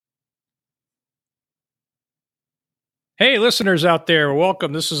Hey, listeners out there,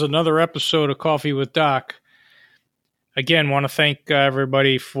 welcome. This is another episode of Coffee with Doc. Again, want to thank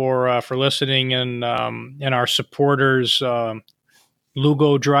everybody for listening and our supporters. Lugo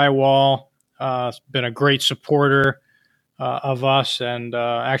Drywall has been a great supporter of us, and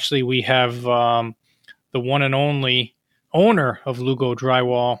actually, we have the one and only owner of Lugo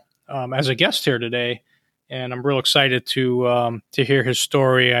Drywall as a guest here today, and I'm real excited to hear his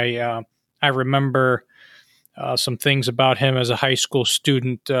story. I remember some things about him as a high school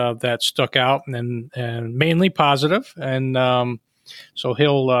student that stuck out, and mainly positive. And so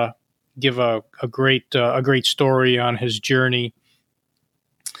he'll give a great story on his journey.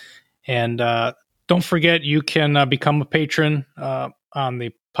 And don't forget, you can become a patron on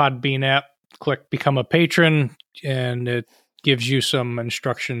the Podbean app. Click Become a Patron, and it gives you some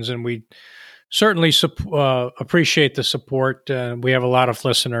instructions. And we certainly appreciate the support. We have a lot of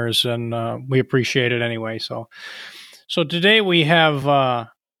listeners, and we appreciate it anyway. So today we have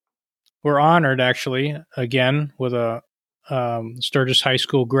we're honored actually again with a Sturgis High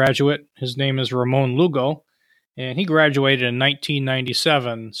School graduate. His name is Ramon Lugo, and he graduated in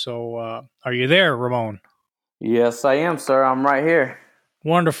 1997. So are you there, Ramon? Yes, I am, sir. I'm right here.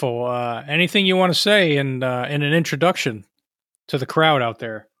 Wonderful. Anything you want to say in an introduction to the crowd out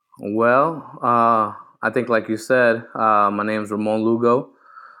there? Well, I think, like you said, my name is Ramon Lugo.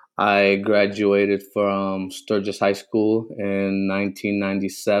 I graduated from Sturgis High School in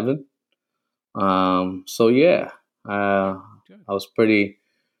 1997. So yeah, I was pretty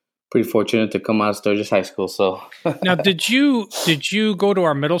fortunate to come out of Sturgis High School. So Now, did you go to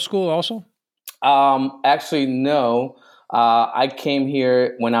our middle school also? actually, no. I came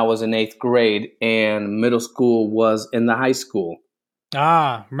here when I was in eighth grade, and middle school was in the high school.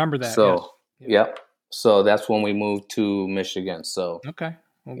 Ah, remember that? So, Yes. yep. So that's when we moved to Michigan. So, Okay.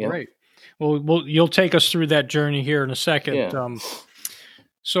 Well, yep. great. Well, you'll take us through that journey here in a second. Yeah.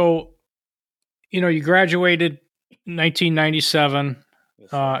 So, you graduated 1997,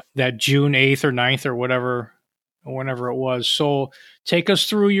 Yes, sir. that June 8th or 9th or whenever it was. So, take us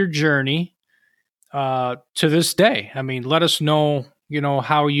through your journey to this day. I mean, let us know,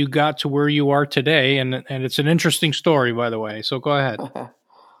 how you got to where you are today, and it's an interesting story, by the way. So, go ahead.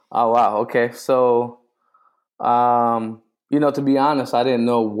 Oh, wow. Okay. So, to be honest, I didn't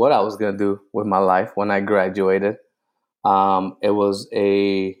know what I was going to do with my life when I graduated. It was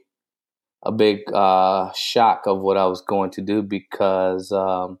a big shock of what I was going to do because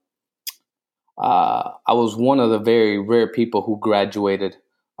I was one of the very rare people who graduated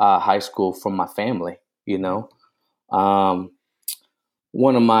high school from my family. You know, um,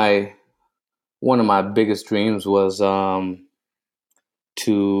 one of my one of my biggest dreams was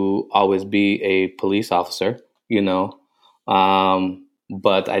to always be a police officer.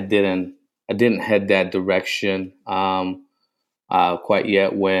 But I didn't head that direction quite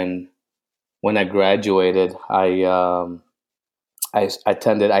yet. When I graduated, I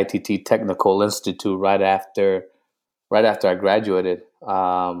attended ITT Technical Institute right after I graduated.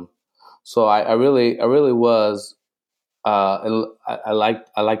 So I really was. I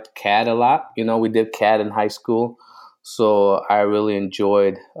liked CAD a lot. We did CAD in high school, so I really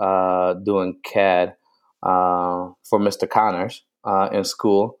enjoyed doing CAD for Mr. Connors in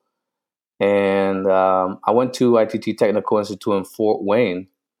school. And I went to ITT Technical Institute in Fort Wayne,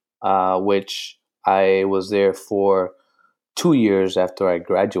 which I was there for 2 years after I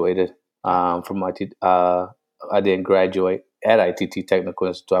graduated from ITT. I didn't graduate at ITT Technical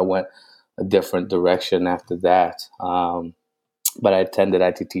Institute. I went a different direction after that. But I attended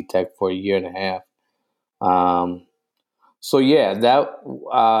ITT Tech for a year and a half. So yeah, that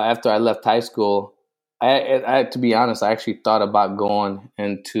after I left high school, to be honest, I actually thought about going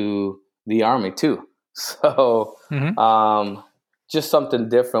into the army too. So Hmm. just something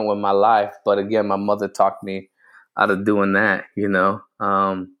different with my life. But again, my mother talked me out of doing that.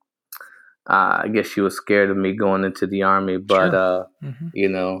 I guess she was scared of me going into the army, but Sure.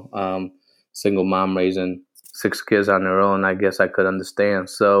 Hmm. single mom raising six kids on her own, I guess I could understand.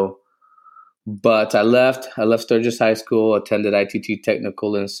 So, but I left Sturgis High School, attended ITT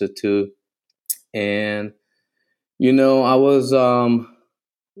Technical Institute, and I was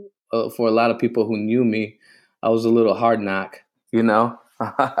for a lot of people who knew me, I was a little hard knock. You know,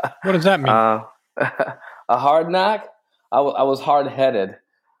 What does that mean? uh, a hard knock. I was hard headed.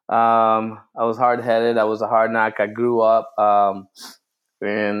 I was hard headed. I was a hard knock. I grew up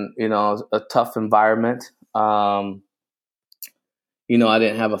in a tough environment. I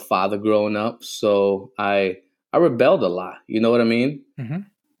didn't have a father growing up, so I rebelled a lot. You know what I mean?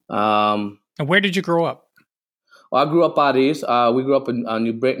 Hmm. Um, And where did you grow up? well, I grew up out east. We grew up in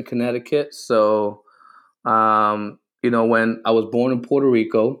New Britain, Connecticut. So when I was born in Puerto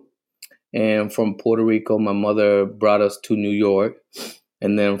Rico, and from Puerto Rico, my mother brought us to New York.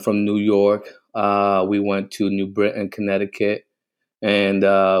 And then from New York, we went to New Britain, Connecticut. And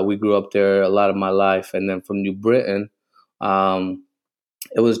we grew up there a lot of my life. And then from New Britain, um,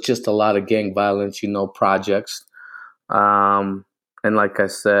 it was just a lot of gang violence, projects. Um, and like I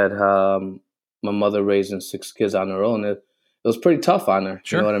said, my mother raising 6 kids on her own, it was pretty tough on her.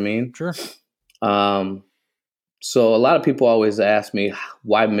 Sure. You know what I mean? Sure. So a lot of people always ask me,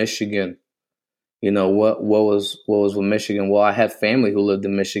 why Michigan? What was with Michigan? Well, I had family who lived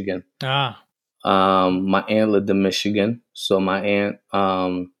in Michigan. My aunt lived in Michigan, so my aunt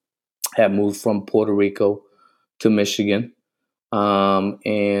had moved from Puerto Rico to Michigan,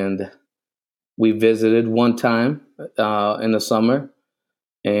 and we visited one time in the summer.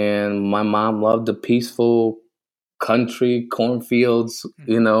 And my mom loved the peaceful country cornfields,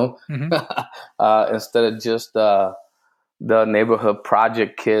 Mm-hmm. instead of just the neighborhood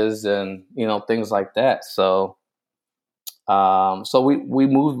project kids and things like that. So we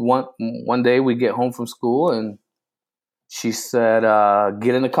moved one day. We get home from school and she said,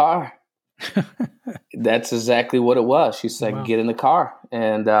 "Get in the car." That's exactly what it was. She said, Wow. "Get in the car,"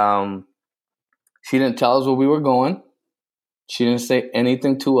 and she didn't tell us where we were going. She didn't say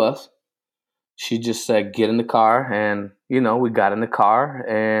anything to us. She just said, "Get in the car," and we got in the car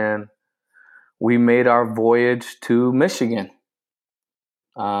and we made our voyage to Michigan.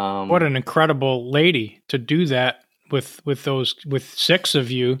 What an incredible lady to do that with 6 of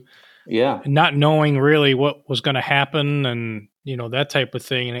you. Yeah. Not knowing really what was going to happen and, that type of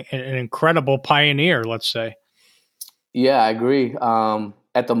thing. An incredible pioneer, let's say. Yeah, I agree.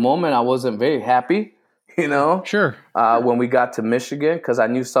 At the moment, I wasn't very happy, Sure. When we got to Michigan, because I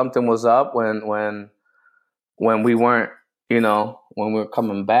knew something was up when we weren't, when we were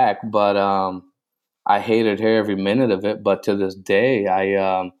coming back. But I hated her every minute of it. But to this day,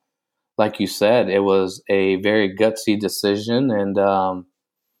 like you said, it was a very gutsy decision, and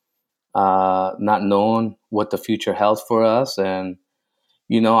not knowing what the future held for us. And,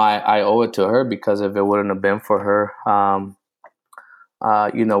 I owe it to her, because if it wouldn't have been for her,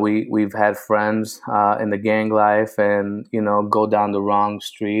 we've had friends in the gang life and, go down the wrong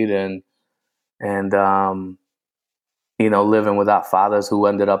street and living without fathers who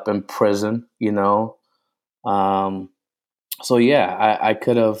ended up in prison, So yeah, I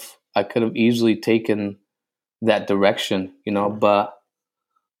could have easily taken that direction, but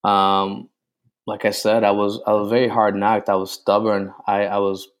like I said, I was very hard knocked. I was stubborn. I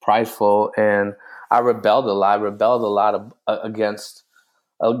was prideful, and I rebelled a lot. I rebelled a lot against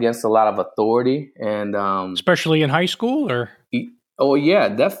a lot of authority, and especially in high school, or oh yeah,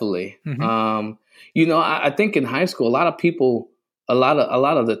 definitely. Mm-hmm. I think in high school, a lot of people, a lot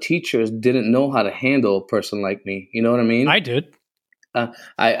of the teachers didn't know how to handle a person like me. You know what I mean? I did.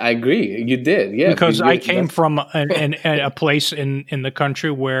 I agree. You did, yeah. Because I came from a place in the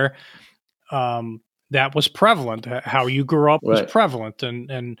country where that was prevalent. How you grew up was prevalent, and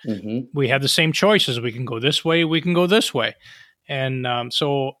mm-hmm. we had the same choices. We can go this way. We can go this way. And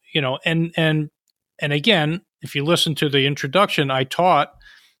so, and again, if you listen to the introduction, I taught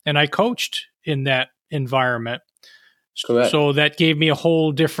and I coached in that environment. Correct. So that gave me a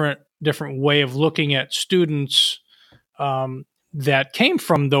whole different way of looking at students that came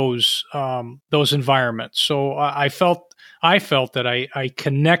from those environments. So I felt that I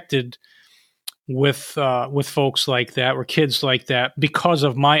connected with folks like that, or kids like that, because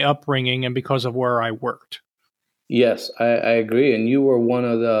of my upbringing and because of where I worked. Yes, I agree, and you were one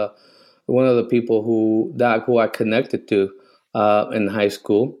of the people who I connected to in high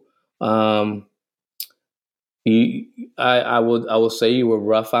school. I will say you were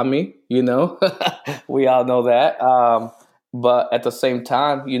rough on me. We all know that. But at the same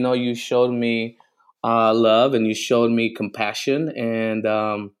time, you showed me love, and you showed me compassion, and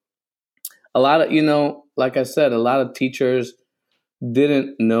a lot of like I said, a lot of teachers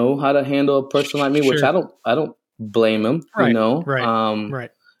didn't know how to handle a person like me, which I don't blame them. Right.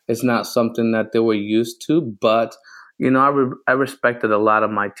 Right. It's not something that they were used to, but I respected a lot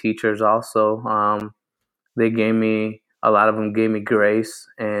of my teachers also. They gave me, a lot of them gave me grace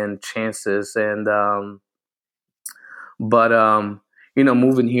and chances, and but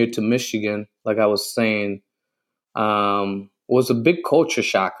moving here to Michigan, like I was saying, was a big culture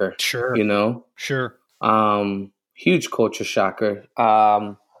shocker. Sure. Sure. Huge culture shocker.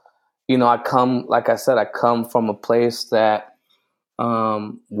 I come from a place that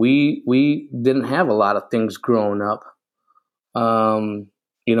we didn't have a lot of things growing up.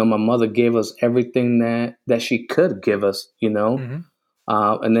 My mother gave us everything that she could give us, Mm-hmm.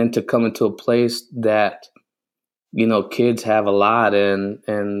 And then to come into a place that kids have a lot, and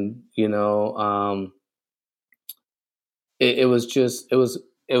it was just it was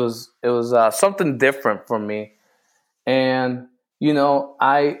something different for me. And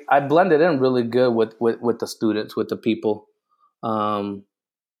I blended in really good with the students, with the people. um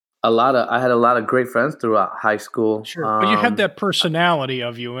I had a lot of great friends throughout high school. Sure. But you had that personality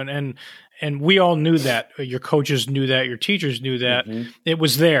of you, and we all knew that. Your coaches knew that, your teachers knew that. Mhm. It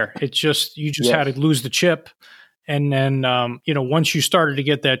was there. It's just you just had Yes. to lose the chip. And then once you started to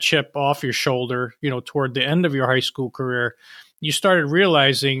get that chip off your shoulder, toward the end of your high school career, you started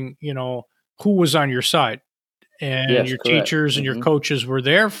realizing, who was on your side. And Yes, your correct. teachers and your coaches were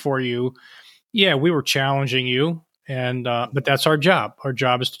there for you. Yeah, we were challenging you, and but that's our job. Our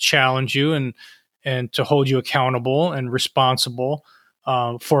job is to challenge you and to hold you accountable and responsible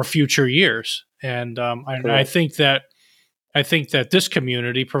for future years. And I Correct. think that this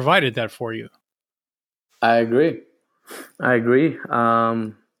community provided that for you. I agree. I agree.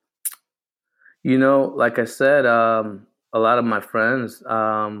 Like I said, a lot of my friends,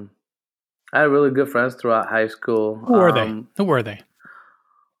 I had really good friends throughout high school. Who were they? Who were they?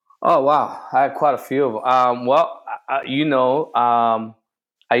 Oh wow, I had quite a few of them. Well, I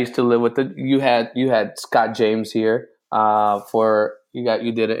used to live with you had Scott James here. For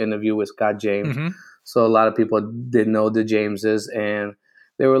you did an interview with Scott James, Mm-hmm. so a lot of people did know the Jameses, and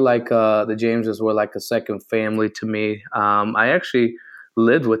they were like the Jameses were like a second family to me. I actually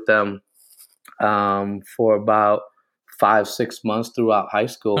lived with them for about 5-6 months throughout high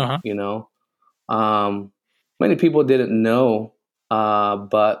school. Uh-huh. Um, Many people didn't know,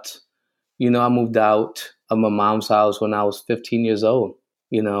 but I moved out of my mom's house when I was 15 years old.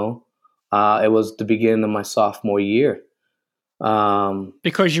 It was the beginning of my sophomore year. Because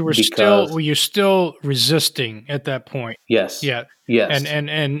Because were you still resisting at that point? yes, Yeah. And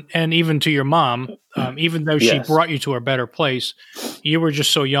yes, and even to your mom, even though she yes, brought you to a better place, you were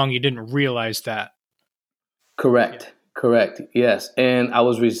just so young you didn't realize that. Yeah. correct, correct, yes. And I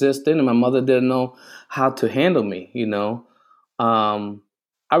was resisting, and my mother didn't know how to handle me. Um,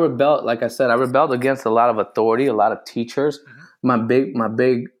 I rebelled. Like I said, I rebelled against a lot of authority, a lot of teachers. Mhm. My big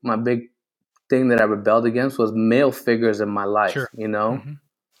thing that I rebelled against was male figures in my life. Sure. Hmm.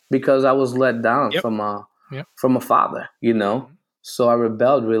 Because I was let down Yep. from a Yep. father. Mhm. So I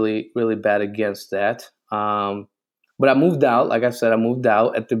rebelled really really bad against that. But I moved out. Like I said, I moved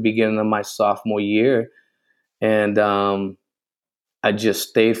out at the beginning of my sophomore year, and I just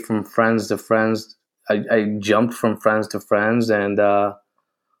stayed from friends to friends. I jumped from friends to friends, and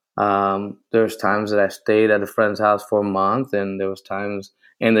there's times that I stayed at a friend's house for a month, and there was times,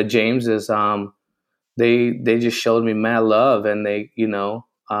 and the Jameses, they just showed me mad love, and they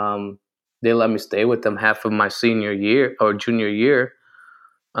let me stay with them half of my senior year or junior year.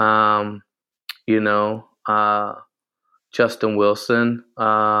 Um, you know, Justin Wilson,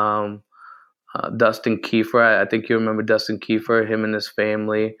 Dustin Kiefer. I think you remember Dustin Kiefer, him and his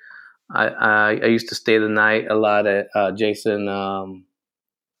family. I used to stay the night a lot at Jason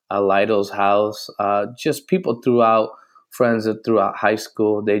Lytle's house. Just people throughout, friends throughout high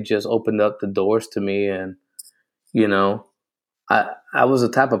school. They just opened up the doors to me, and you know, I was the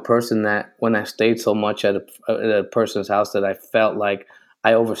type of person that when I stayed so much at a person's house that I felt like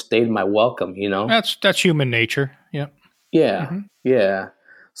I overstayed my welcome. That's human nature. Yep. Yeah, Hmm. yeah.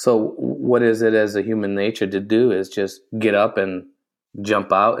 So what is it as a human nature to do is just get up and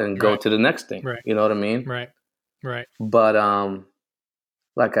jump out and go Right. to the next thing. Right. You know what I mean? Right. Right. But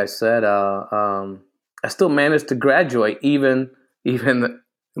like I said, I still managed to graduate, even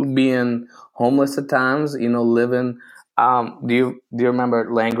being homeless at times. Living. Do you remember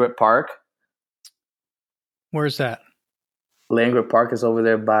Langret Park? Where's that? Langret Park is over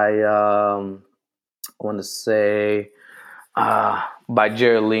there by I want to say by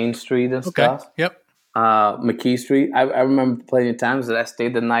Geraldine Street and Okay. stuff. Yep. McKee Street. I remember plenty of times that I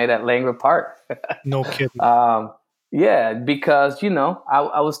stayed the night at Langret Park. No kidding. Yeah, because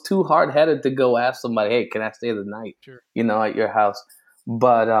I was too hard headed to go ask somebody, "Hey, can I stay the night?" Sure. At your house.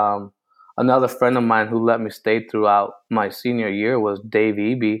 But another friend of mine who let me stay throughout my senior year was Dave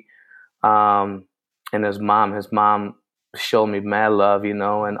Eby, and his mom. His mom showed me mad love,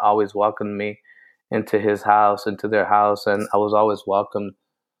 and always welcomed me into his house, into their house, and I was always welcomed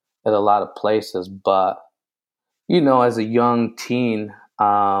at a lot of places. But as a young teen,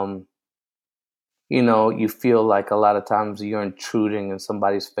 you feel like a lot of times you're intruding in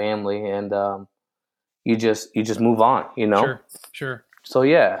somebody's family, and you just move on. Sure. Sure. So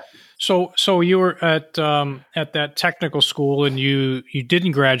yeah, So you were at that technical school and you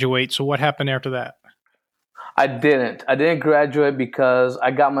didn't graduate. So what happened after that? I didn't graduate because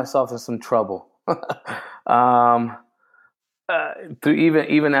I got myself in some trouble. Um, through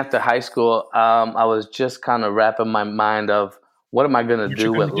even after high school, I was just kind of wrapping my mind of what am I going to What you're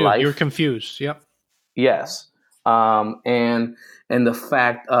do going with to do? You're life? confused. Yep. Yes, and the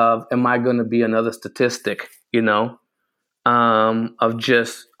fact of am I going to be another statistic? Of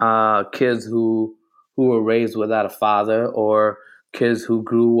just kids who were raised without a father or kids who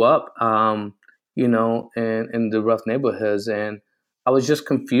grew up, in the rough neighborhoods, and I was just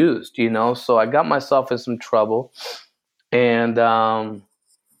confused. So I got myself in some trouble, and I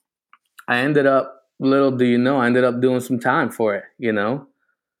ended up, little do you know, I ended up doing some time for it,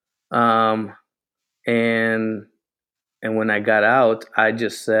 um, and and when I got out, I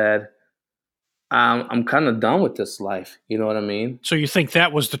just said, I'm kind of done with this life. You know what I mean? So you think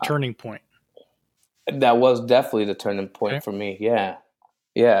that was the turning point? That was definitely the turning Okay. point for me. Yeah.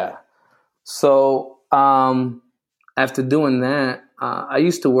 Yeah. So after doing that, I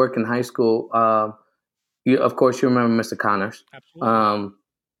used to work in high school. Of course, you remember Mr. Connors. Absolutely. Um,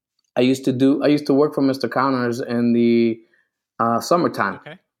 I used to work for Mr. Connors in the summertime.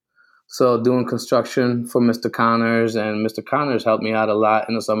 Okay. So doing construction for Mr. Connors, and Mr. Connors helped me out a lot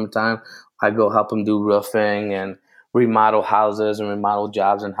in the summertime. I go help him do roofing and remodel houses and remodel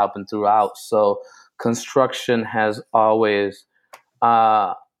jobs and help him throughout. So construction has always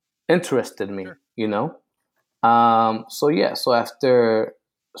uh, interested me, Sure. So yeah, so after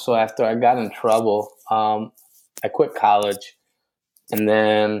I got in trouble, I quit college, and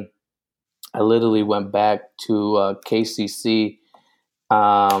then I literally went back to KCC,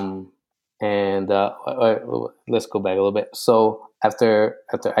 um, and let's go back a little bit. So after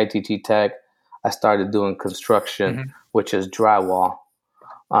ITT Tech, I started doing construction, Hmm. which is drywall.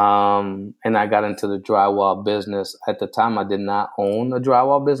 And I got into the drywall business. At the time, I did not own a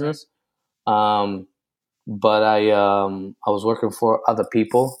drywall Right. business, um, but I was working for other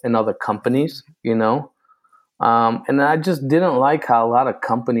people in other companies, and I just didn't like how a lot of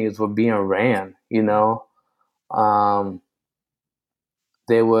companies were being ran. Um,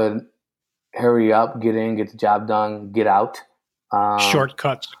 they would hurry up, get in, get the job done, get out.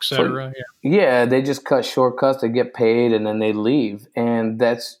 Shortcuts, So etc. yeah, they just cut shortcuts. They get paid and then they leave, and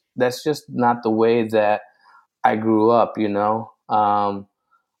that's just not the way that I grew up.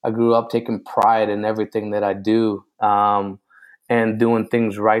 I grew up taking pride in everything that I do, and doing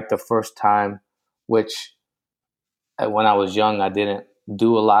things right the first time, which when I was young I didn't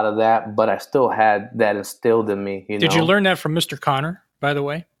do a lot of that, but I still had that instilled in me. Did you learn that from Mr. Connor, by the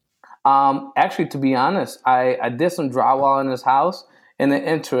way? Actually, to be honest, I did some drywall in his house, and it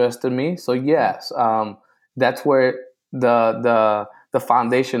interested me. So yes, that's where the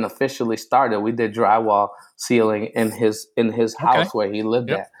foundation officially started. We did drywall sealing in his Okay. house where he lived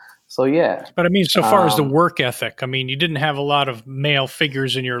Yep. at. So yeah, But I mean, so far as the um, work ethic, I mean, you didn't have a lot of male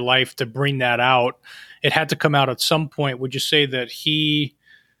figures in your life to bring that out. It had to come out at some point. Would you say that he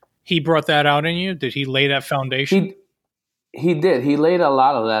brought that out in you? Did he lay that foundation? he he did. He laid a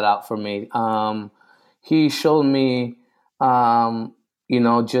lot of that out for me. He showed me,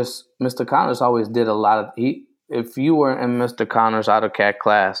 just Mr. Connors always did a lot of he. If you were in Mr. Connors AutoCAD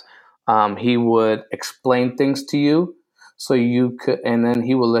class, he would explain things to you, so you could, and then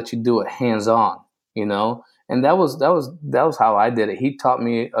he would let you do it hands on. And that was how I did it. He taught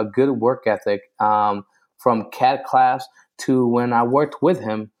me a good work ethic, from CAD class to when I worked with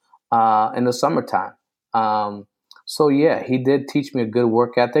him in the summertime. So yeah, he did teach me a good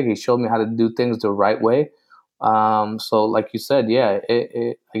work ethic. He showed me how to do things the right way. So like you said, yeah,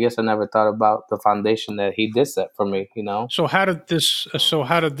 I guess I never thought about the foundation that he did set for me. So how did this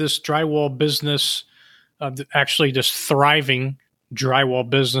drywall business, actually this thriving drywall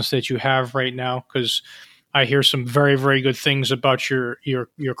business that you have right now? Because I hear some very very good things about your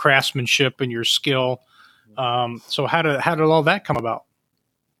craftsmanship and your skill. So how did all that come about?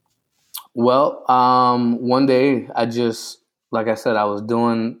 Well, one day like I said, I was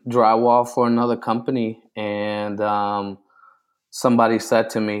doing drywall for another company, and somebody said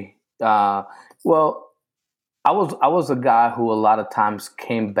to me, "Well, I was a guy who a lot of times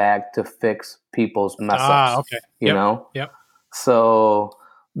came back to fix people's mess Ah, ups, okay. you Yep. know." Yep. So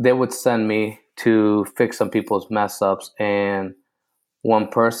they would send me to fix some people's mess ups, and one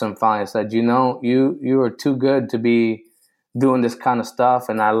person finally said, you are too good to be doing this kind of stuff,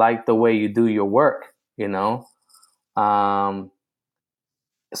 and I like the way you do your work." Um,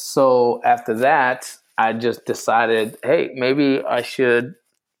 so after that, I just decided, hey, maybe I should,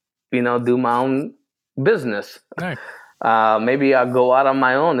 do my own business. Nice. Maybe I'll go out on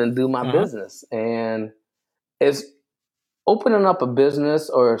my own and do my Uh-huh. business. And it's opening up a business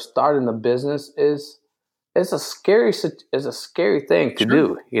or starting a business is it's a scary thing to Sure.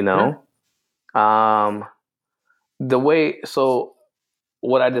 do. Sure. Um, so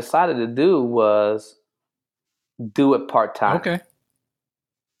what I decided to do was do it part time. Okay.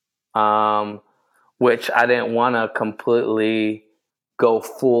 Um, which I didn't want to completely go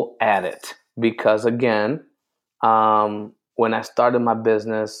full at it because again, when I started my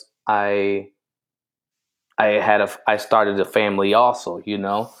business, I started a family also,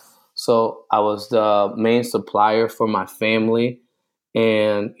 so I was the main supplier for my family,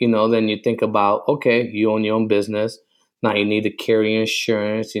 and then you think about, okay, you own your own business. Now you need to carry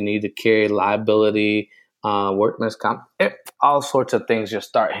insurance, you need to carry liability, workman's comp, all sorts of things just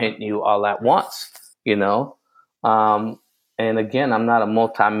start hitting you all at once, you know. Um, and again, I'm not a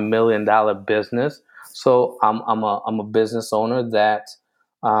multi-million-dollar business, so I'm a business owner that,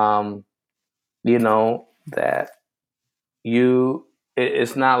 um, that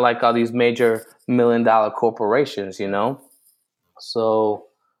it's not like all these major million-dollar corporations, so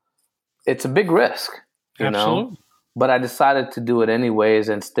it's a big risk, Absolutely. but I decided to do it anyways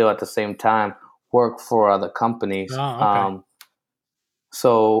and still at the same time work for other companies. Oh, okay.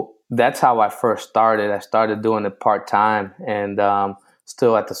 So that's how I first started. I started doing it part time and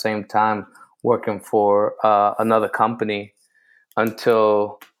still at the same time working for another company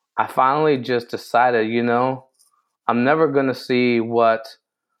until I finally just decided, I'm never going to see what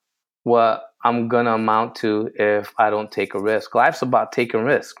I'm going to amount to if I don't take a risk. Life's about taking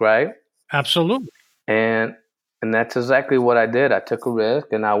risk, right? Absolutely. And and that's exactly what I did. I took a risk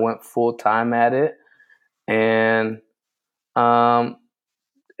and I went full time at it, and um,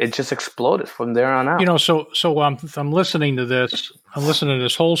 it just exploded from there on out. So I'm listening to this. I'm listening to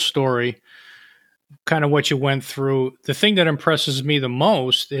this whole story, kind of what you went through. The thing that impresses me the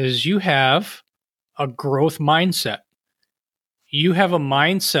most is you have a growth mindset. You have a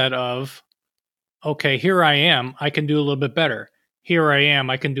mindset of, okay, here I am, I can do a little bit better. Here I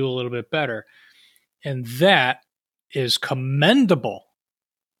am, I can do a little bit better. And that is commendable.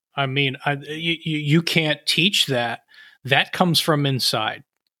 I mean, you can't teach that. That comes from inside.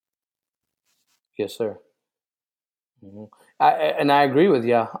 Yes, sir. hmm and I agree with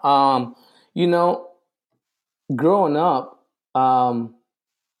you. You know, growing up, I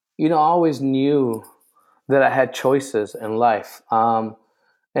always knew that I had choices in life,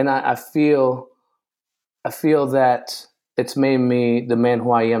 and I feel that it's made me the man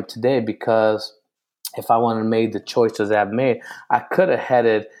who I am today because if I wanted to made the choices that I've made, I could have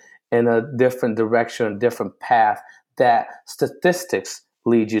headed in a different direction, a different path that statistics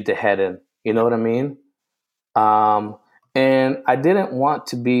lead you to head in. You know what I mean? Um, and I didn't want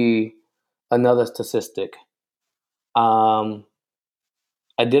to be another statistic. Um,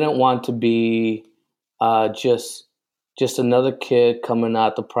 I didn't want to be just another kid coming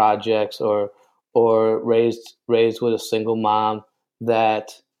out the projects or raised with a single mom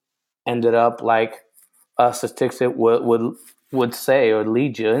that ended up like a statistic would say or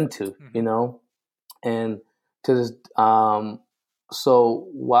lead you into, and to this. So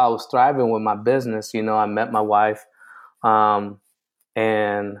while I was thriving with my business, I met my wife, um,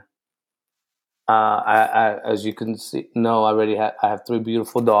 and as you can see, no, I have three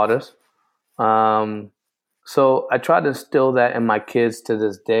beautiful daughters. Um, so I try to instill that in my kids to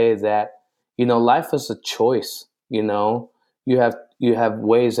this day that life is a choice. You have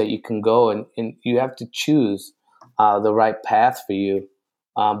ways that you can go, and you have to choose the right path for you.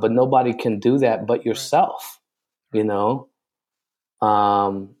 But nobody can do that but yourself. You know,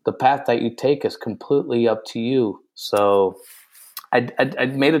 the path that you take is completely up to you. So I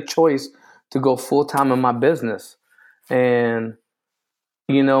made a choice to go full time in my business, and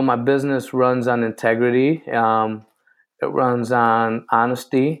my business runs on integrity. It runs on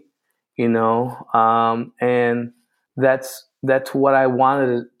honesty, and that's what I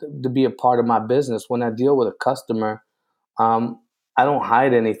wanted to be a part of my business. When I deal with a customer, I don't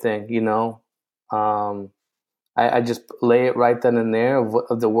hide anything. I just lay it right then and there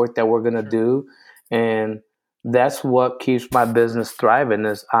of the work that we're gonna do, and that's what keeps my business thriving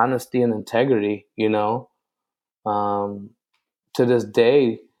is honesty and integrity. Um, to this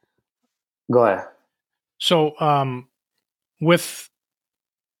day, go ahead. So, with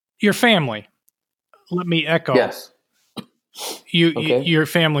your family, let me echo Yes. Okay. your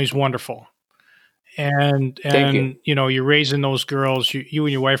family's wonderful, and Thank you. you're raising those girls. You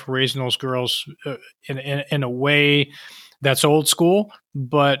and your wife are raising those girls in a way that's old school,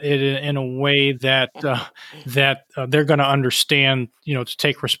 but in a way that they're going to understand. To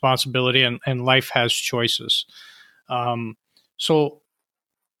take responsibility, and life has choices. Um, so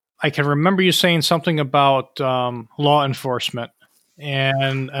I can remember you saying something about law enforcement,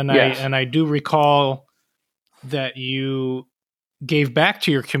 and Yes. I do recall that you gave back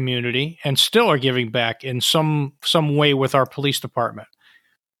to your community and still are giving back in some way with our police department.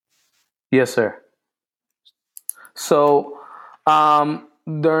 Yes, sir. So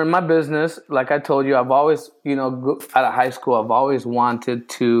during my business, like I told you, I've always, out of high school, I've always wanted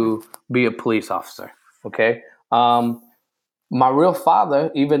to be a police officer. Okay. My real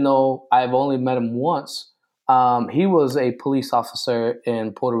father, even though I've only met him once, he was a police officer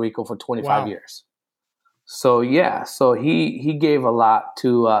in Puerto Rico for 25 years. So yeah, so he gave a lot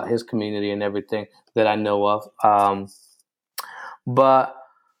to his community and everything that I know of. But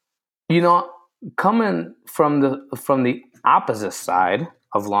coming from the opposite side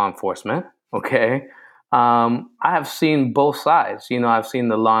of law enforcement, okay, I have seen both sides. I've seen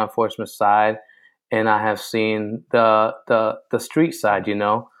the law enforcement side, and I have seen the street side.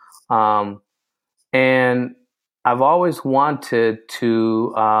 And I've always wanted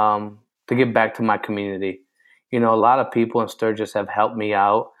to give back to my community. A lot of people in Sturgis have helped me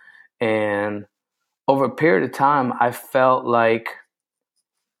out, and over a period of time, I felt like,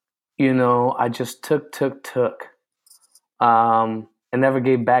 I just took, and never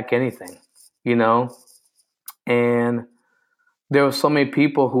gave back anything, and there were so many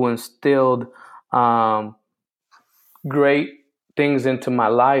people who instilled great things into my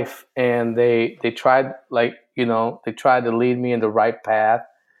life, and they tried, they tried to lead me in the right path.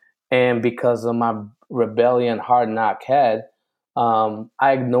 And because of my rebellion, hard knock head, I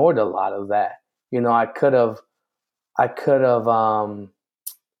ignored a lot of that. I could have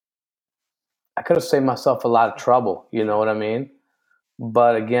saved myself a lot of trouble. You know what I mean?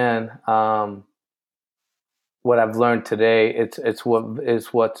 But again, what I've learned today, it's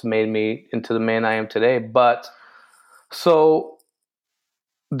what's made me into the man I am today. But so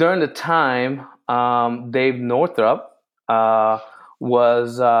during the time, Dave Northrup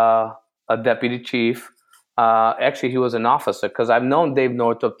was a deputy chief. Actually, he was an officer, because I've known Dave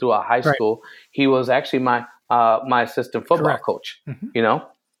Northrup throughout high school. He was actually my assistant football coach.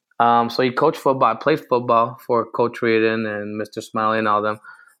 Mm-hmm. So he coached football. I played football for Coach Reardon and Mr. Smiley and all them.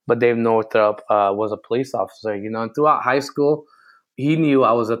 But Dave Northrup was a police officer, and throughout high school, he knew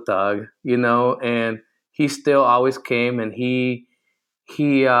I was a thug, and he still always came, and he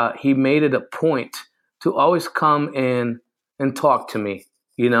made it a point to always come in and talk to me,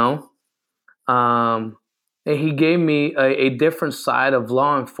 and he gave me a different side of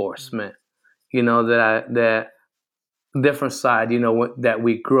law enforcement, that different side, that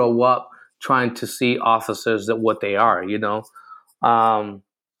we grow up trying to see officers that what they are,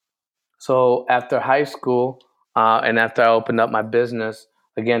 So after high school, and after I opened up my business,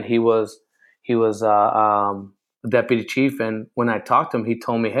 again, he was deputy chief, and when I talked to him, he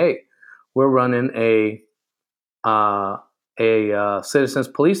told me, "Hey, we're running a Citizens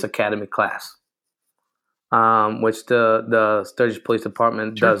Police Academy class, which the Sturgis Police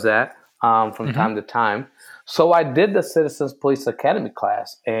Department does that from time to time." So I did the Citizens Police Academy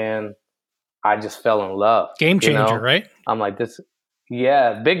class, and I just fell in love. Game changer, right? I'm like,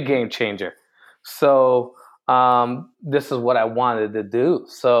 big game changer. So this is what I wanted to do.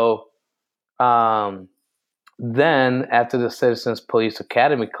 So then after the Citizens Police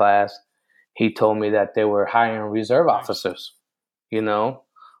Academy class, he told me that they were hiring reserve officers,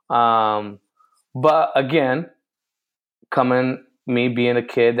 But again, me being a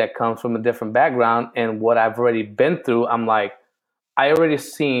kid that comes from a different background and what I've already been through, I'm like, I already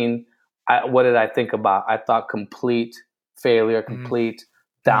seen, what did I think about? I thought complete failure, complete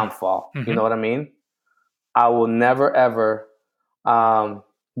downfall. Mm-hmm. You know what I mean? I will never, ever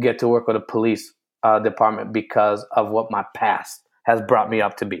get to work with a police department because of what my past has brought me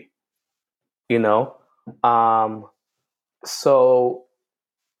up to be, So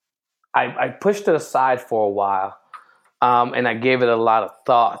I pushed it aside for a while, and I gave it a lot of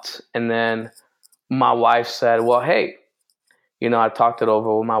thought. And then my wife said, well, hey, I talked it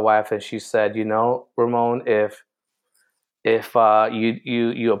over with my wife, and she said, Ramon, if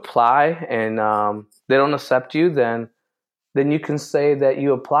you apply and they don't accept you, then you can say that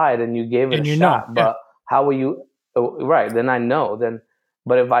you applied and you gave it a shot. But how will you? Right, then I know.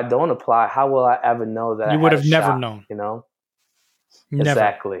 But if I don't apply, how will I ever know that you would have never known? Never.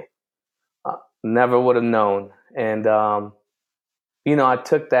 Exactly. Never would have known. And I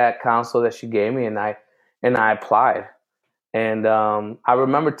took that counsel that she gave me, and I applied. And I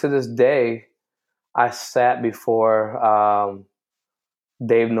remember to this day, I sat before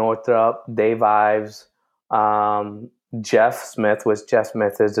Dave Northrup, Dave Ives, Jeff Smith, which Jeff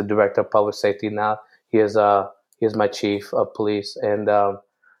Smith is the director of public safety now. He is my chief of police. And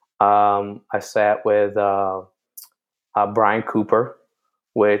I sat with Brian Cooper,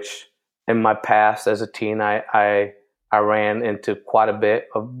 which in my past as a teen, I I ran into quite a bit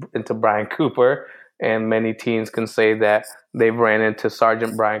into Brian Cooper, and many teens can say that they've ran into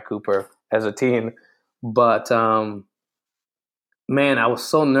Sergeant Brian Cooper as a teen. But man, I was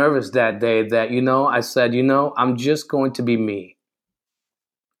so nervous that day that I said, I'm just going to be me,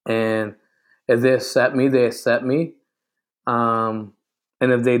 and if they accept me, they accept me. And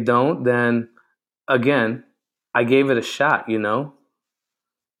if they don't, then again, I gave it a shot.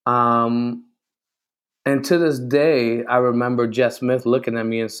 Um, and to this day, I remember Jeff Smith looking at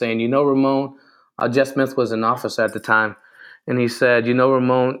me and saying, Ramon, Jeff Smith was an officer at the time. And he said,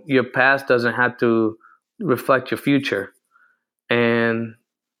 Ramon, your past doesn't have to reflect your future. And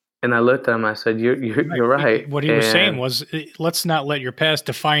I looked at him, I said, you're right. What he was saying was, let's not let your past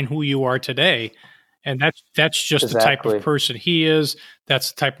define who you are today. And that's just the type of person he is.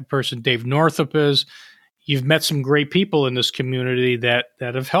 That's the type of person Dave Northrup is. You've met some great people in this community that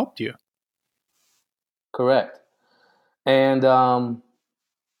have helped you. Correct. And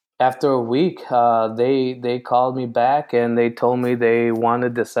after a week, they called me back and they told me they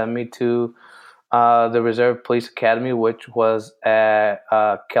wanted to send me to the Reserve Police Academy, which was at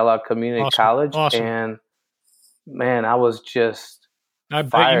Kellogg Community College. Awesome. And man, I was just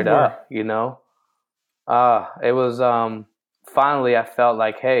fired up, It was finally I felt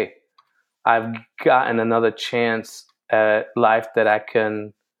like, hey, I've gotten another chance at life that I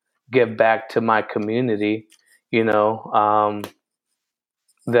can give back to my community, that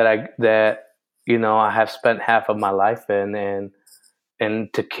I have spent half of my life in,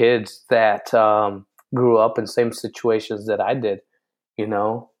 and to kids that grew up in same situations that I did,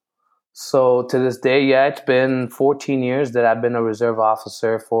 So to this day, it's been 14 years that I've been a reserve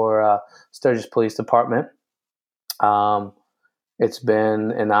officer for Sturgis Police Department. It's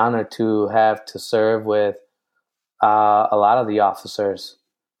been an honor to have to serve with a lot of the officers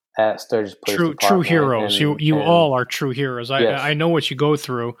at Sturgis Police Department. True heroes. You all are true heroes. Yes. I know what you go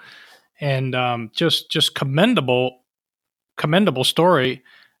through, and just commendable story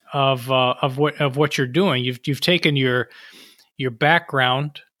of what you're doing. You've taken your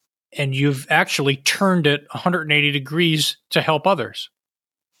background and you've actually turned it 180 degrees to help others.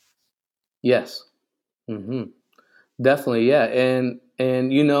 Yes. Mm-hmm. Definitely, yeah. And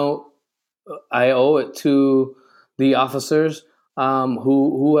I owe it to the officers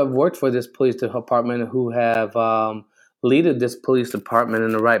who have worked for this police department, who have leaded this police department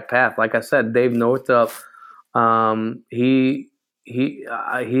in the right path. Like I said, Dave Northrup, he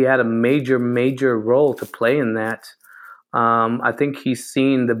had a major role to play in that. I think he's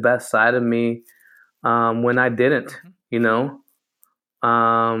seen the best side of me when I didn't,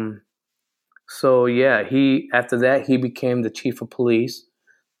 So yeah, after that he became the chief of police.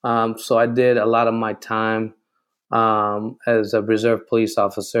 So I did a lot of my time as a reserve police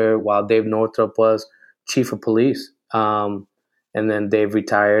officer while Dave Northrup was chief of police. And then Dave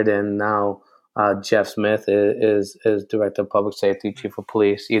retired, and now Jeff Smith is director of public safety, chief of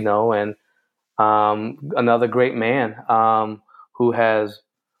police. And another great man who has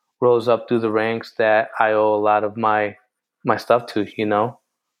rose up through the ranks that I owe a lot of my stuff to.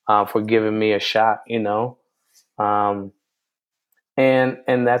 For giving me a shot. And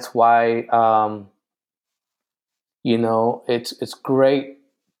that's why. It's great.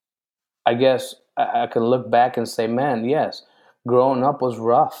 I guess I can look back and say, man, yes, growing up was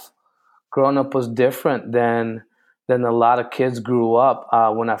rough. Growing up was different than a lot of kids grew up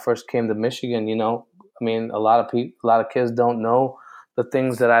when I first came to Michigan. I mean, a lot of kids don't know the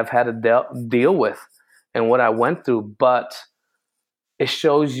things that I've had to deal with and what I went through. But it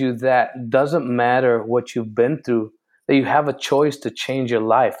shows you that doesn't matter what you've been through, that you have a choice to change your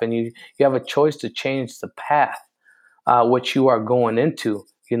life, and you have a choice to change the path what you are going into.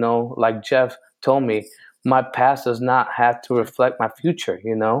 Like Jeff told me, my past does not have to reflect my future.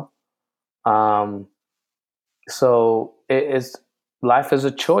 So life is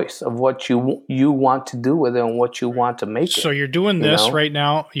a choice of what you want to do with it and what you want to make it. So you're doing this right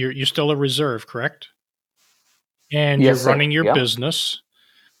now. You're still a reserve, correct? And yes, you're running your business,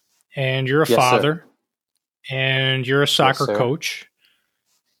 and you're a father, and you're a soccer coach.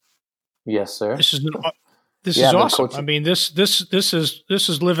 Yes, sir. This is awesome. I mean, this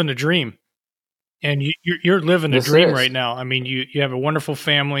is living a dream, and you're living a dream right now. I mean, you have a wonderful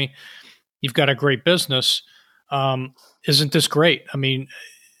family, you've got a great business. Isn't this great? I mean,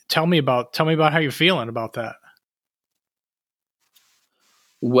 tell me about how you're feeling about that.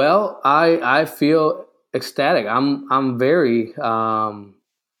 Well, I feel ecstatic. I'm very, who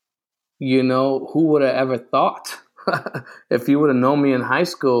would have ever thought? If you would have known me in high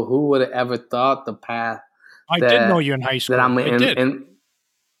school, who would have ever thought the path? I did know you in high school. I did.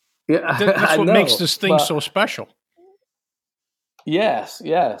 Yeah, that's what makes this thing so special. Yes,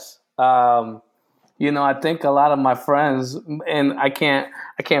 yes. I think a lot of my friends, and I can't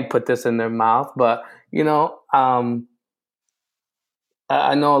put this in their mouth, but I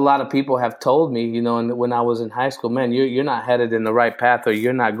know a lot of people have told me, and when I was in high school, man, you're not headed in the right path, or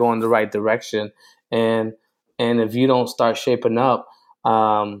you're not going the right direction, and if you don't start shaping up,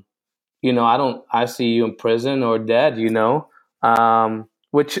 um, I see you in prison or dead,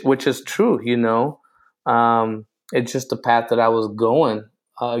 which is true, it's just the path that I was going,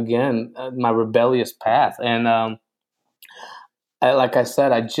 again, my rebellious path, and like I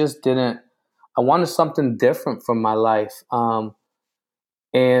said, I just didn't. I wanted something different from my life,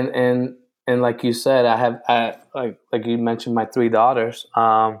 and like you said, I like you mentioned my three daughters.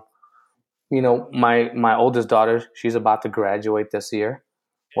 My oldest daughter, she's about to graduate this year.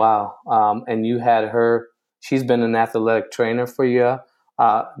 Wow. And you had her. She's been an athletic trainer for you.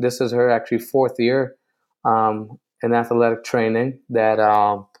 This is her actually fourth year in athletic training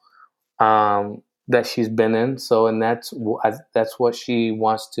that she's been in. So, and that's what she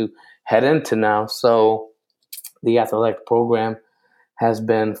wants to head into now. So, the athletic program has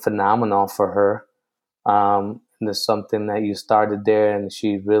been phenomenal for her. And it's something that you started there, and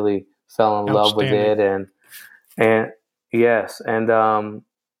she really fell in love with Outstanding. it. And yes, and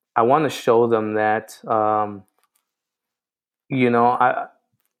I want to show them that I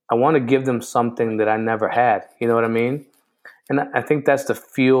want to give them something that I never had. You know what I mean? And I think that's the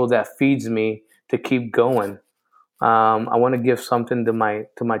fuel that feeds me to keep going. I want to give something to my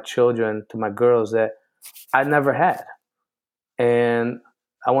children, to my girls that I never had, and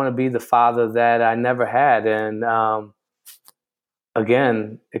I want to be the father that I never had. And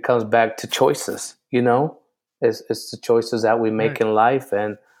again, it comes back to choices. It's the choices that we make Right. in life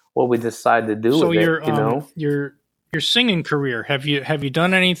and what we decide to do So with it. your singing career, have you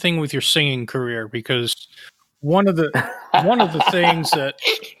done anything with your singing career? Because one of the one of the things that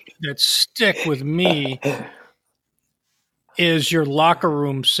stick with me is your locker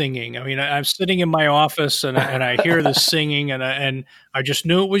room singing. I mean, I'm sitting in my office and I hear this singing and I just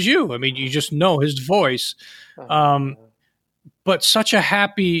knew it was you. I mean, you just know his voice. Um, but such a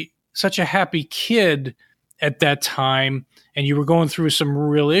happy kid at that time, and you were going through some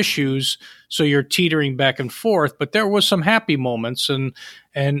real issues, so you're teetering back and forth, but there was some happy moments, and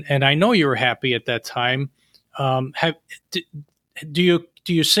I know you were happy at that time. Have do,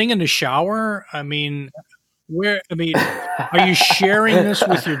 do you sing in the shower? I mean, are you sharing this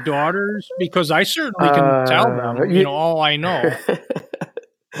with your daughters? Because I certainly can tell them, you, all I know.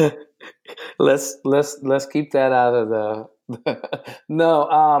 let's keep that out of the. No,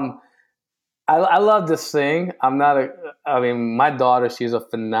 I love to sing. I'm not a. I mean, my daughter, she's a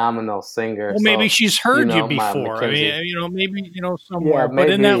phenomenal singer. Well, maybe So, she's heard you my before. I Mackenzie. mean, maybe Yeah, somewhere. But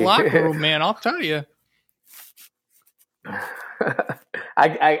in that maybe. locker room, man, I'll tell you.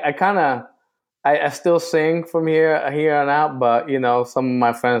 I kind of I still sing from here on out, but some of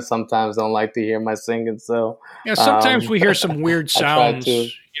my friends sometimes don't like to hear my singing, so Yeah, sometimes um, we hear some weird I try sounds, to.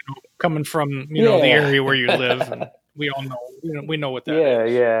 coming from the Yeah, area where you live, and we all know, we know what that yeah,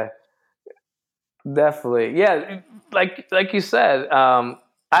 is. yeah, definitely. Yeah, like you said, I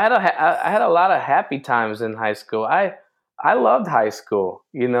had a lot of happy times in high school. I loved high school.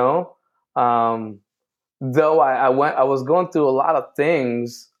 Um, though I was going through a lot of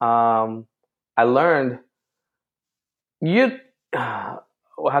things. I learned you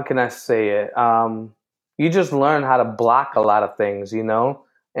how can I say it? You just learn how to block a lot of things,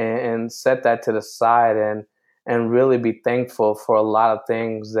 and set that to the side, and really be thankful for a lot of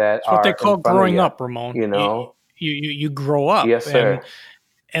things that It's what they are in call front of growing you. up, Ramon. You You know? you grow up, Yes, and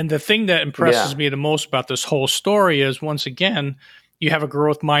sir. the thing that Yeah, impresses me the most about this whole story is, once again, you have a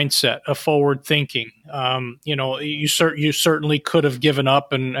growth mindset, a forward thinking. You certainly could have given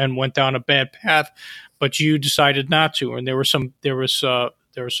up and went down a bad path, but you decided not to. And there were some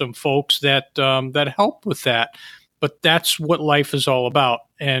folks that helped with that. But that's what life is all about,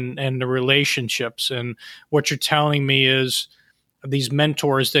 and the relationships. And what you're telling me is these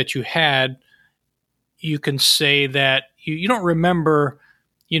mentors that you had, you can say that you don't remember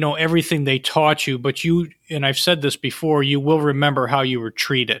everything they taught you, but and I've said this before, you will remember how you were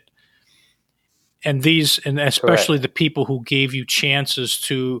treated, and especially correct. the people who gave you chances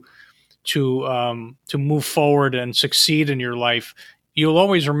to move forward and succeed in your life. You'll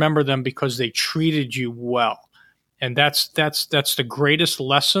always remember them because they treated you well, and that's the greatest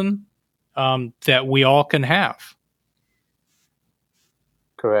lesson that we all can have.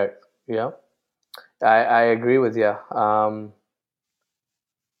 Correct. Yeah, I agree with you.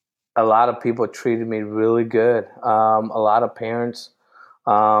 A lot of people treated me really good. A lot of parents,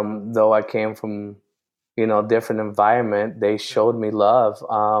 though I came from different environment, they showed me love.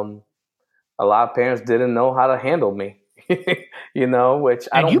 A lot of parents didn't know how to handle me, which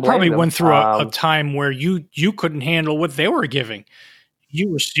I And you don't blame probably them. went through a time where you couldn't handle what they were giving.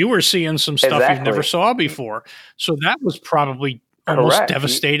 You were seeing some stuff you never Exactly. saw before. So that was probably almost Correct.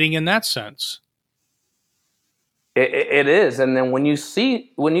 devastating in that sense. It is. And then when you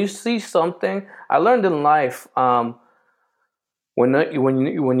see something, I learned in life,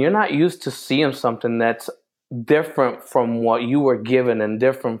 when you're not used to seeing something that's different from what you were given and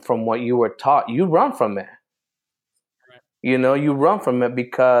different from what you were taught, you run from it. You run from it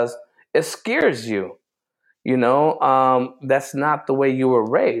because it scares you. That's not the way you were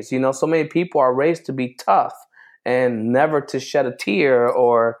raised. So many people are raised to be tough and never to shed a tear,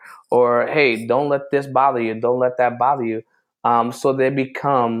 or hey, don't let this bother you, don't let that bother you. So they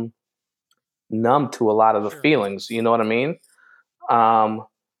become numb to a lot of the feelings. You know what I mean? Um,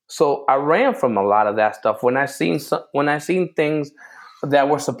 so I ran from a lot of that stuff when I seen things that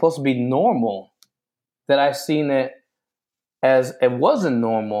were supposed to be normal, that I seen it as it wasn't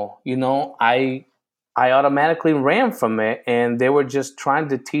normal. I automatically ran from it, and they were just trying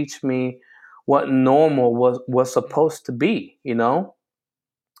to teach me what normal was supposed to be.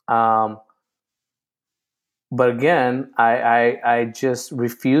 Um, but again, I just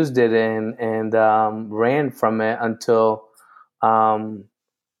refused it, and ran from it until um,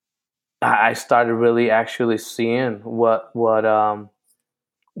 I started really actually seeing what life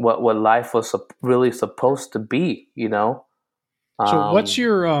was really supposed to be. So what's Um,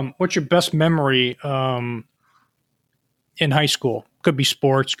 your best memory in high school? Could be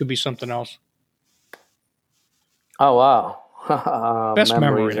sports, could be something else. oh wow, Best memories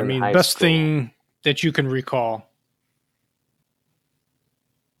memory. I in mean, high best school. thing that you can recall.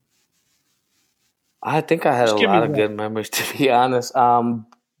 I think I had a Just give me lot of one. good memories, to be honest.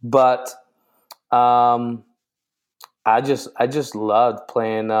 But um, I just loved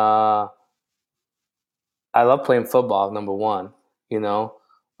playing. I love playing football. Number one, you know.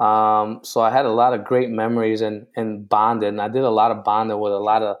 So I had a lot of great memories and bonding. I did a lot of bonding with a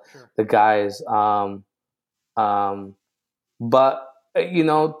lot of Sure. the guys. Um, but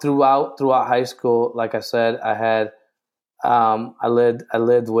throughout high school, like I said, I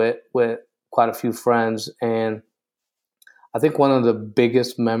lived with quite a few friends, and I think one of the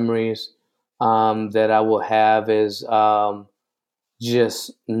biggest memories that I will have is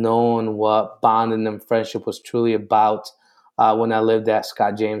just knowing what bonding and friendship was truly about when I lived at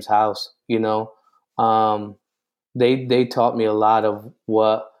Scott James' house. Um, they taught me a lot of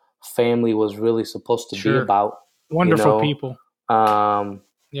what family was really supposed to be Sure. about. You Wonderful know, people. um,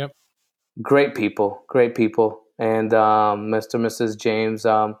 Yep. great people, and Mr. and Mrs. James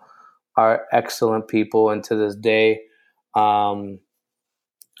are excellent people, and to this day. Um,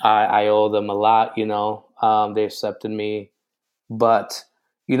 I owe them a lot. They accepted me, but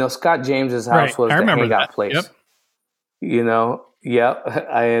Scott James's Right. house was I the remember that. hangout Yep. place. Yep,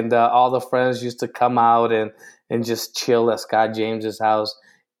 and all the friends used to come out and just chill at Scott James's house,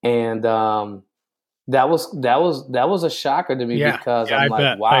 and that was a shocker to me Yeah. because Yeah, I'm I like,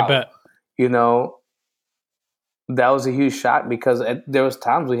 bet. I wow, bet. you know, that was a huge shock because there was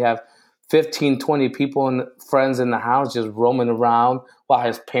times we have 15, 20 people and friends in the house just roaming around while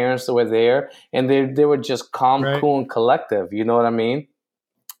his parents were there, and they were just calm, Right. cool, and collective. You know what I mean?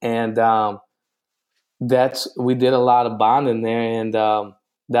 And that's we did a lot of bonding there, and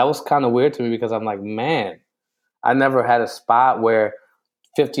that was kind of weird to me because I'm like, man, I never had a spot where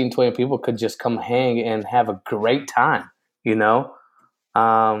 15, 20 people could just come hang and have a great time. You know.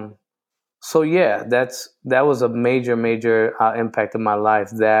 Um, so yeah, that was a major impact in my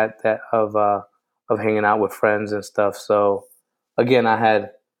life, that of hanging out with friends and stuff. So again,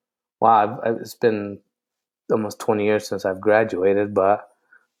 it's been almost 20 years since I've graduated, but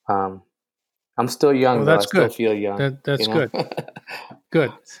um, I'm still Well, young though. I that's still good. feel young, That's you know. good.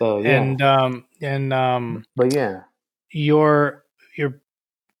 Good. So yeah, And but yeah. your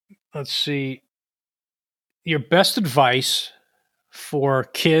let's see, your best advice for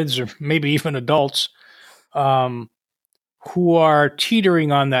kids or maybe even adults um, who are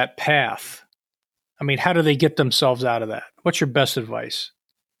teetering on that path. I mean, how do they get themselves out of that? What's your best advice?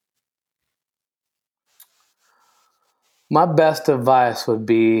 My best advice would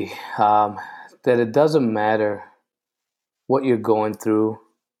be that it doesn't matter what you're going through,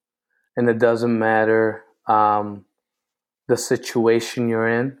 and it doesn't matter the situation you're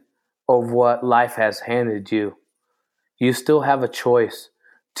in or what life has handed you. You still have a choice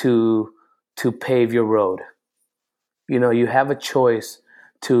to pave your road. You have a choice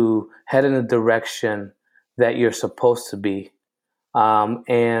to head in the direction that you're supposed to be.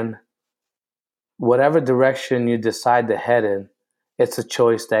 And whatever direction you decide to head in, it's a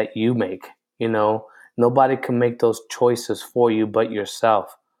choice that you make. You know, nobody can make those choices for you but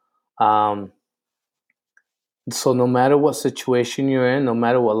yourself. Um, so no matter what situation you're in, no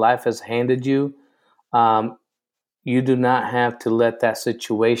matter what life has handed you, um, you do not have to let that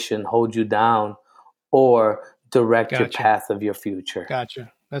situation hold you down or direct your Gotcha. path of your future.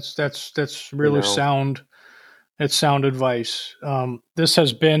 Gotcha. That's You really know, sound. That's sound advice. This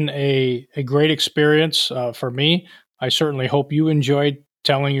has been a great experience for me. I certainly hope you enjoyed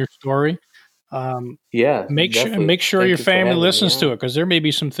telling your story. Um, yeah, definitely. make sure your Thank you for family having me listens to on. it, because there may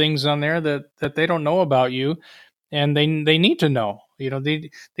be some things on there that they don't know about you, and they need to know. You know, they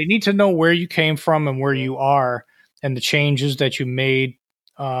need to know where you came from and where Yeah. you are, and the changes that you made,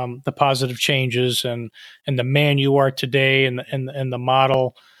 the positive changes, and the man you are today, and the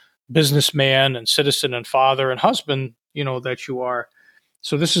model businessman and citizen and father and husband, you know, that you are.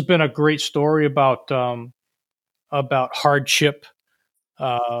 So this has been a great story about hardship,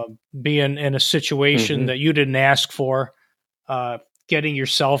 uh, being in a situation Hmm. that you didn't ask for, uh, getting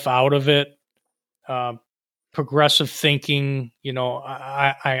yourself out of it, uh, progressive thinking. You know,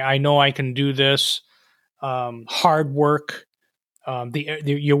 I know I can do this. Hard work,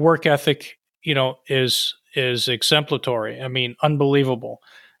 your work ethic, you know, is exemplary. I mean, unbelievable.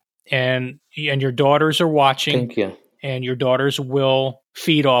 And your daughters are watching, Thank you. and your daughters will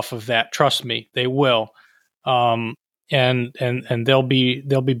feed off of that. Trust me, they will. Um, and they'll be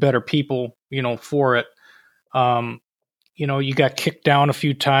better people, you know, for it. Um, you know, you got kicked down a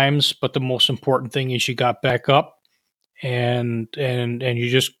few times, but the most important thing is you got back up, and you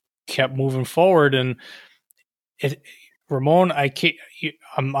just kept moving forward. And it, Ramon,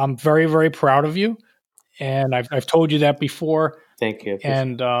 I'm very, very proud of you, and I've told you that before. Thank you. I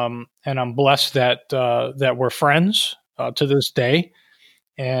appreciate And I'm blessed that we're friends to this day,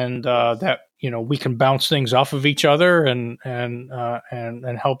 and that, you know, we can bounce things off of each other, and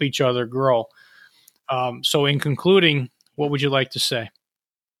help each other grow. So, in concluding, what would you like to say?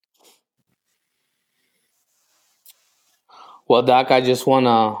 Well, Doc, I just want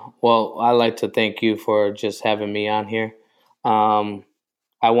to, well, I'd like to thank you for just having me on here. Um,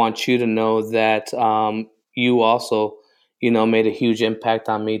 I want you to know that you also, made a huge impact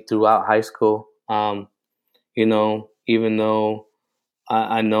on me throughout high school. Even though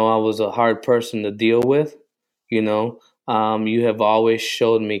I know I was a hard person to deal with, you know, you have always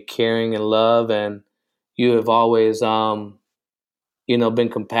showed me caring and love, and you have always, been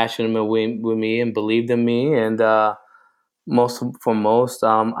compassionate with me and believed in me. And most,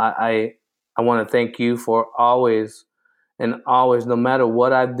 I want to thank you for always and always, no matter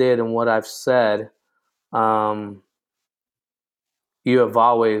what I did and what I've said, um, you have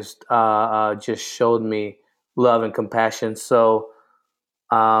always just showed me love and compassion. So,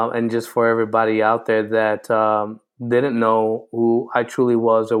 and just for everybody out there that didn't know who I truly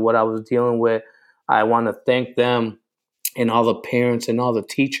was or what I was dealing with, I want to thank them, and all the parents and all the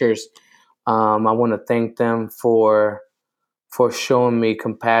teachers. I want to thank them for showing me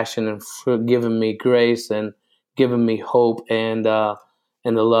compassion and for giving me grace and giving me hope, and the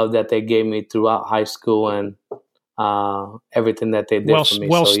love that they gave me throughout high school, and everything that they did for me.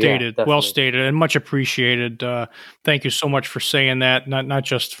 Well So yeah, stated, definitely. and much appreciated. Thank you so much for saying that. Not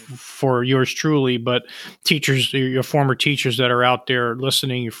just for yours truly, but teachers, your former teachers that are out there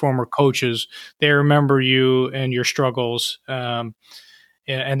listening, your former coaches, they remember you and your struggles. And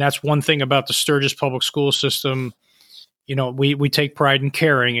that's one thing about the Sturgis Public School System. You know, we take pride in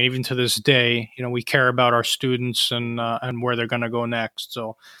caring, and even to this day, you know, we care about our students, and where they're going to go next.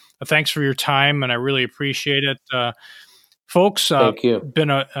 So, thanks for your time, and I really appreciate it. Folks, Thank you. been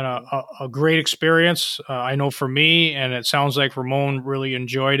a great experience. I know for me, and it sounds like Ramon really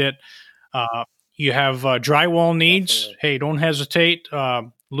enjoyed it. Uh, you have drywall needs. Definitely. Hey, don't hesitate.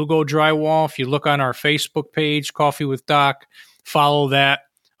 Lugo Drywall. If you look on our Facebook page, Coffee with Doc, follow that.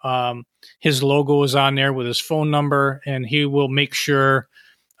 Um, his logo is on there with his phone number, and he will make sure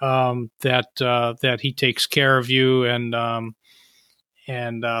that he takes care of you. And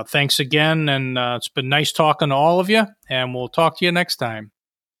thanks again. And it's been nice talking to all of you. And we'll talk to you next time.